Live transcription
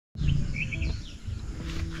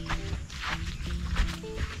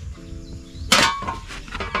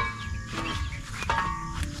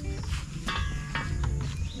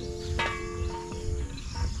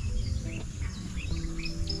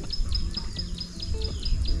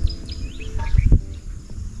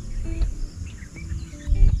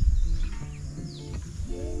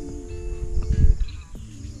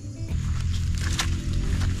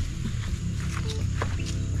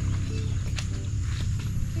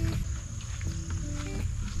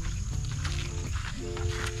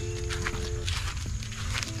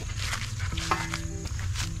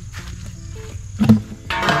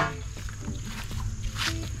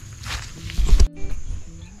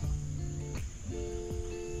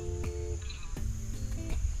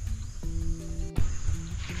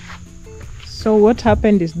So what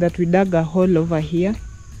happened is that we dug a hole over here.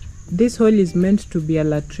 This hole is meant to be a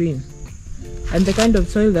latrine, and the kind of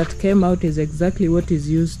soil that came out is exactly what is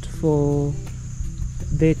used for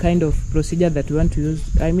the kind of procedure that we want to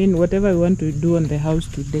use. I mean, whatever we want to do on the house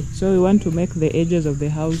today. So we want to make the edges of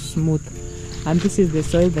the house smooth, and this is the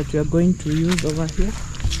soil that we are going to use over here.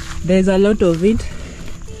 There's a lot of it.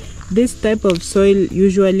 This type of soil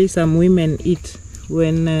usually some women eat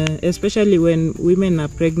when especially when women are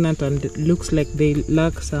pregnant and it looks like they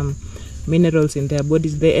lack some minerals in their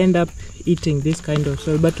bodies. They end up eating this kind of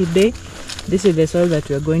soil. But today, this is the soil that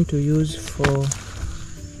we are going to use for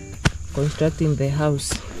constructing the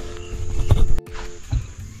house.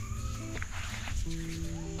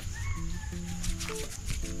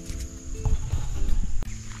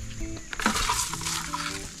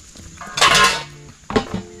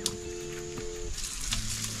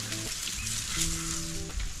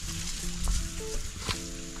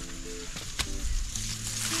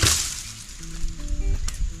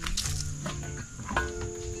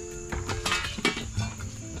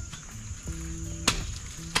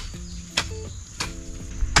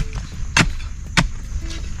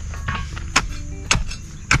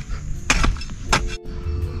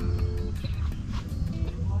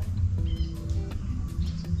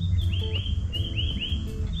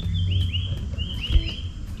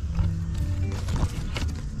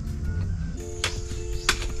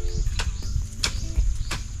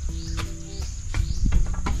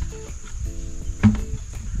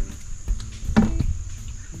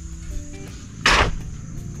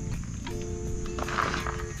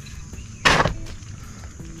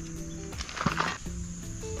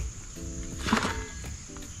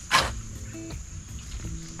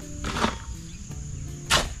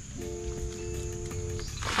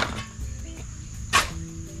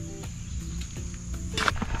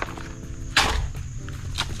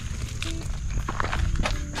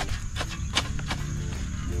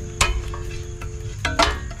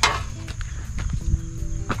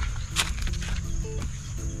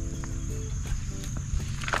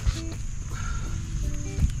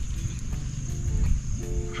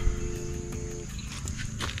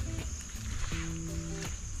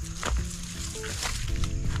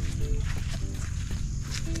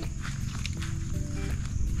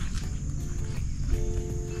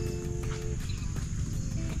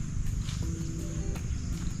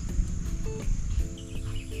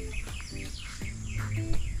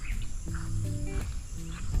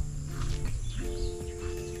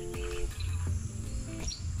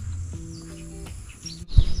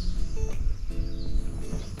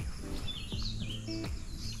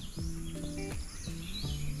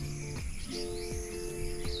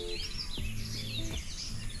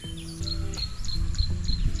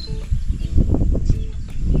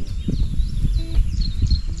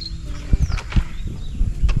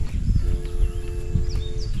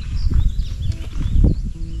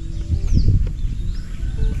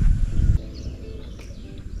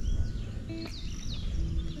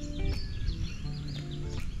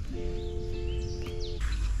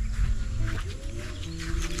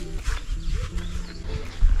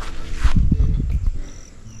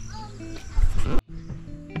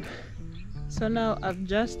 So now I've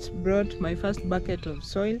just brought my first bucket of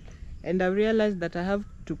soil, and I've realized that I have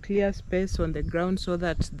to clear space on the ground so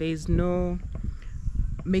that there is no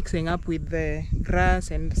mixing up with the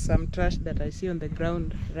grass and some trash that I see on the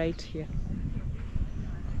ground right here.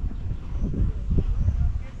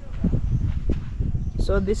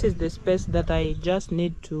 So this is the space that I just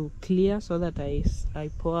need to clear so that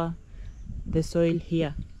I pour the soil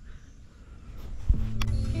here.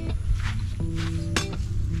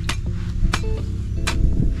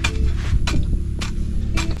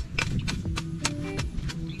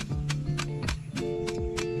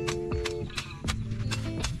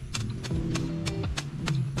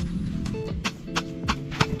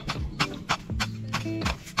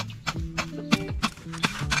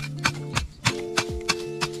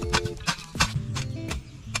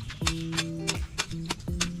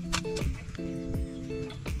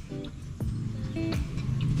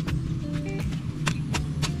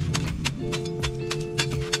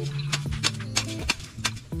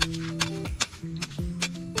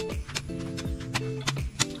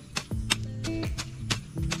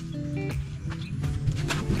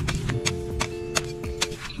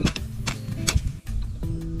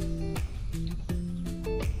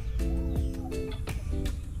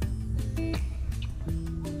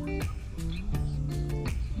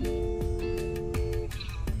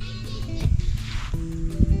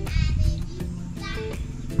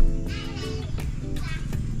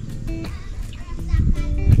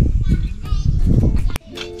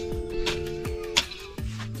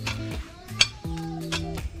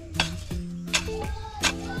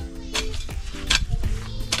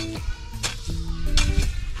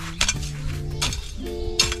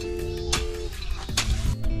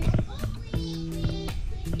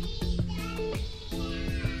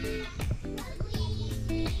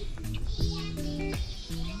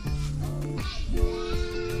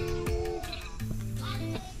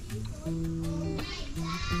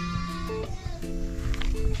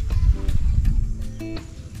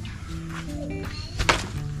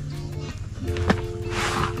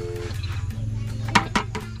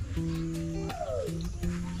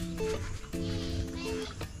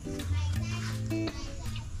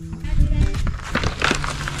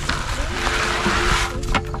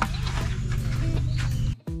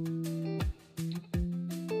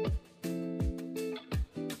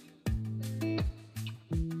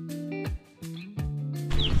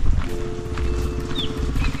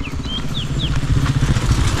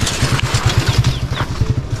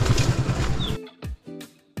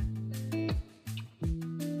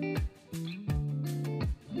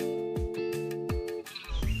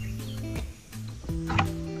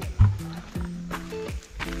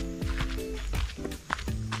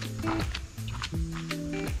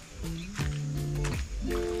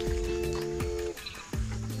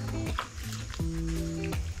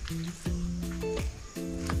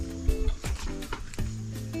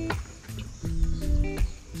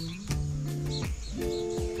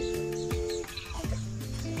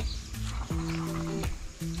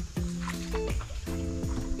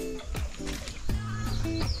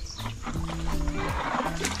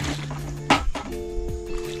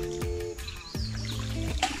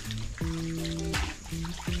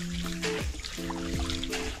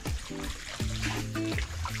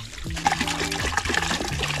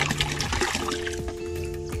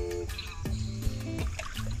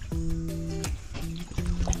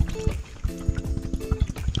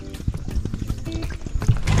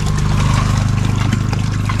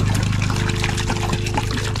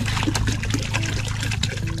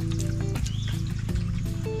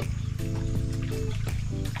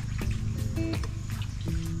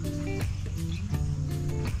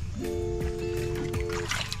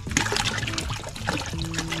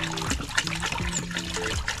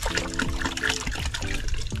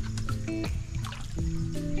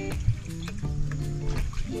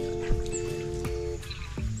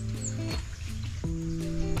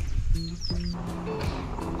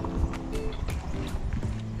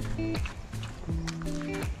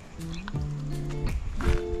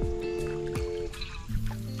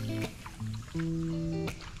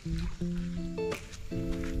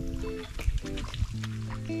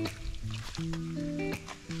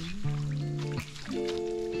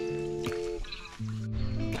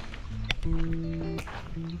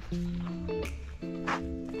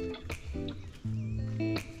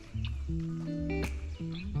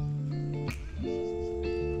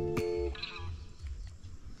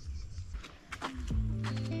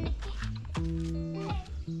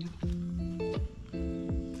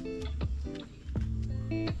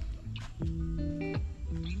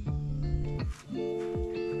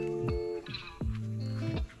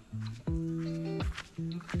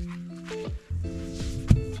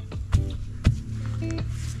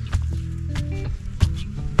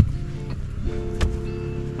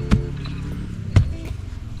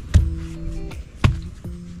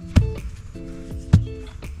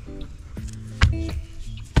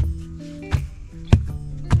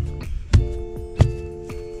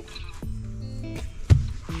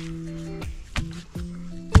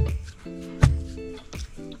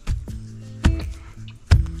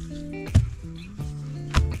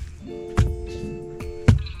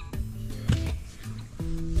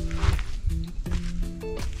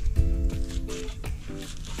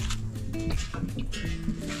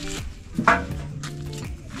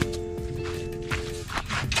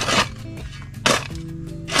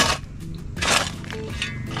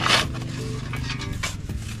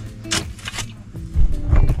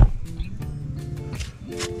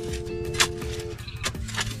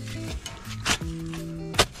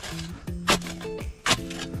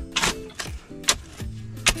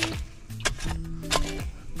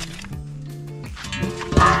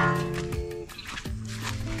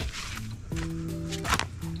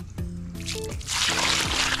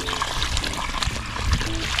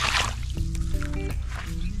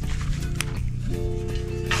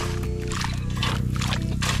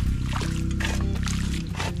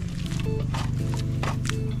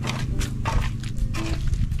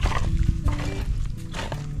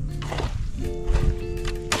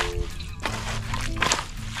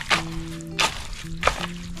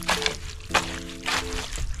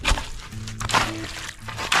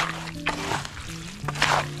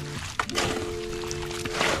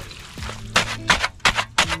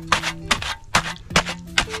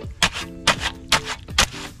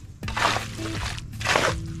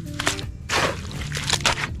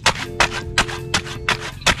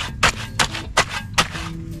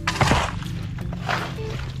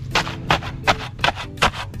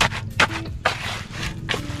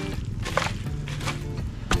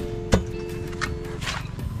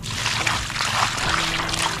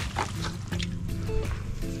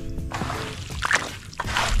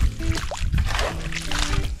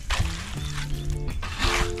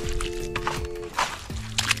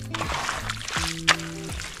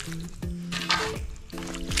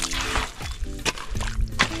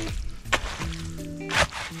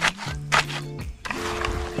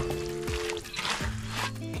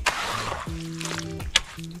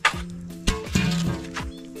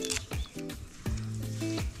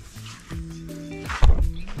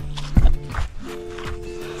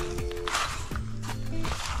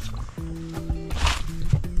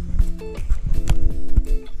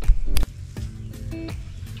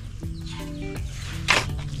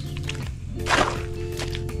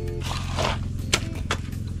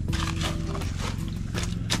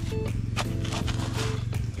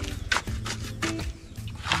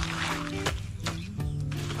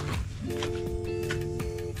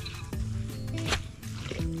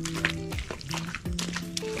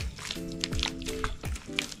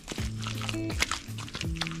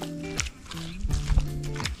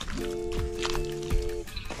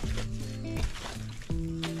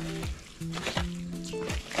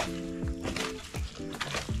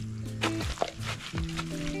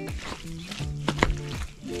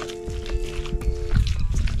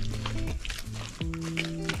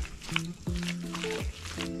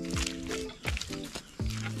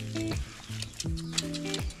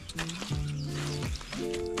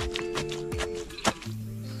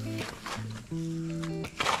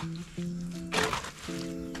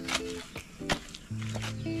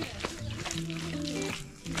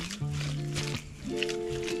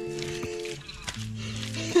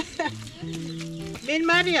 Min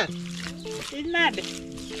Marion. In nade?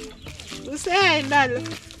 Usea indalo.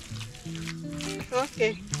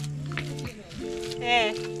 Okay.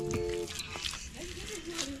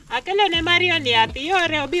 Akelo ne Marion yath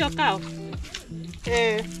yore obiro kaw.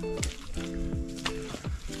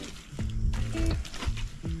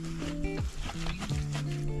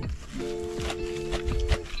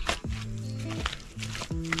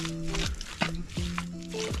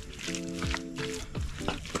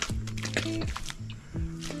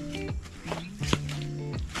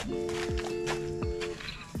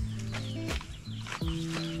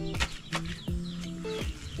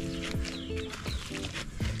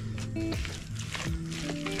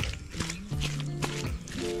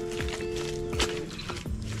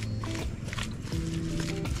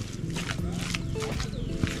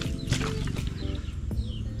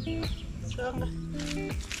 Songa.